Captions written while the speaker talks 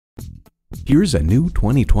Here's a new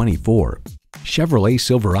 2024 Chevrolet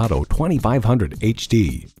Silverado 2500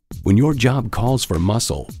 HD. When your job calls for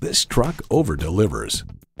muscle, this truck over-delivers.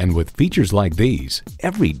 And with features like these,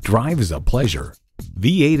 every drive is a pleasure.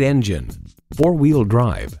 V8 engine, 4-wheel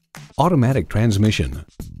drive, automatic transmission,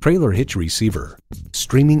 trailer hitch receiver,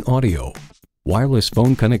 streaming audio, wireless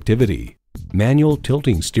phone connectivity, manual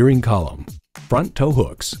tilting steering column, front tow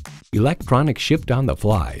hooks, electronic shift on the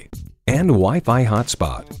fly, and Wi-Fi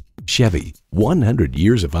hotspot. Chevy, 100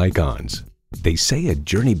 years of icons. They say a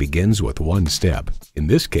journey begins with one step. In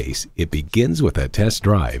this case, it begins with a test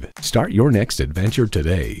drive. Start your next adventure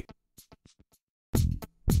today.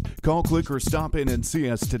 Call, click, or stop in and see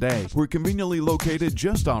us today. We're conveniently located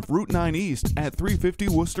just off Route 9 East at 350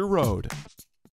 Worcester Road.